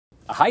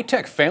A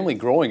high-tech family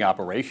growing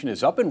operation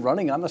is up and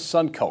running on the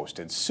Suncoast,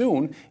 and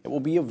soon it will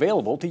be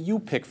available to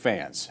U-Pick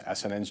fans.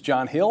 SNN's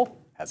John Hill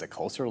has a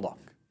closer look.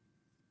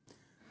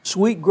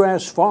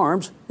 Sweetgrass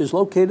Farms is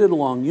located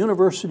along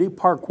University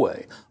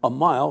Parkway, a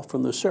mile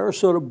from the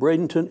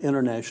Sarasota-Bradenton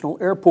International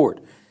Airport.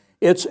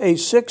 It's a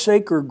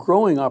 6-acre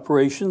growing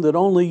operation that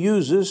only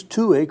uses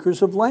 2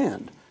 acres of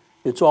land.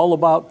 It's all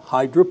about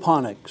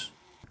hydroponics.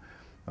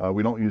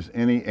 We don't use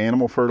any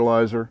animal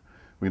fertilizer.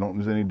 We don't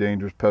use any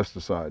dangerous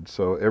pesticides.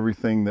 So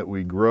everything that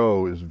we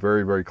grow is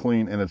very, very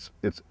clean, and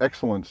it's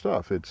excellent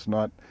stuff. It's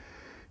not,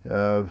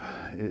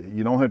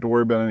 you don't have to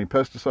worry about any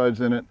pesticides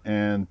in it,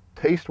 and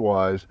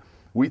taste-wise,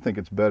 we think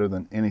it's better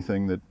than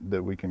anything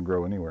that we can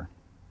grow anywhere.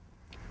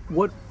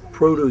 What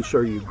produce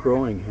are you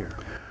growing here?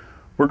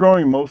 We're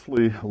growing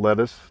mostly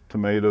lettuce,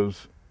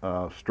 tomatoes,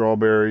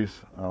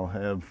 strawberries. I'll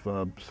have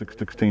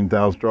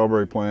 16,000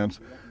 strawberry plants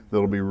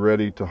that'll be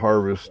ready to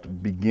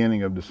harvest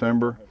beginning of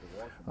December.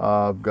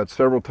 I've got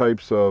several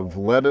types of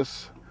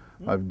lettuce.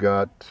 We've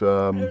got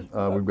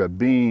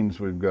beans,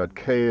 we've got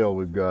kale,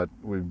 we've got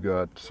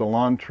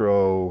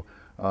cilantro,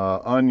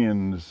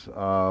 onions,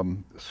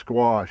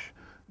 squash.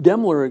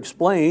 Demler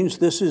explains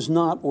this is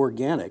not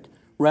organic.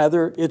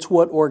 Rather, it's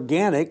what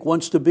organic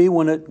wants to be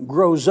when it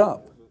grows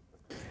up.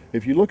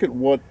 If you look at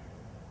what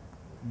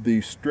the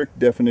strict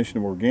definition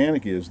of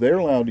organic is, they're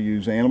allowed to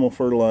use animal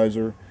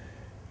fertilizer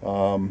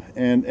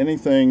and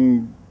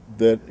anything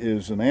that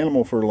is an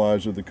animal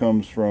fertilizer that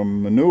comes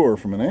from manure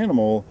from an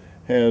animal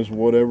has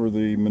whatever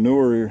the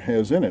manure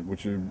has in it,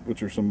 which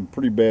are some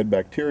pretty bad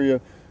bacteria,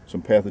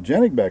 some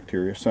pathogenic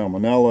bacteria,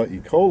 Salmonella, E.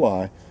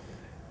 coli.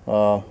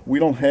 We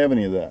don't have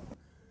any of that.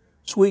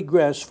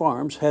 Sweetgrass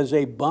Farms has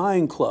a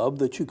buying club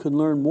that you can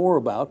learn more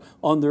about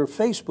on their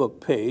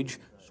Facebook page,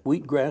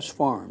 Sweetgrass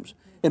Farms.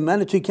 In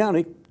Manatee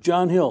County,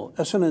 John Hill,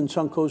 SNN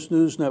Suncoast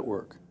News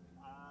Network.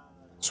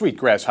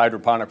 Sweetgrass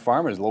Hydroponic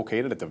Farm is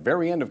located at the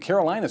very end of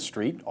Carolina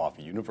Street off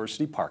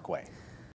University Parkway.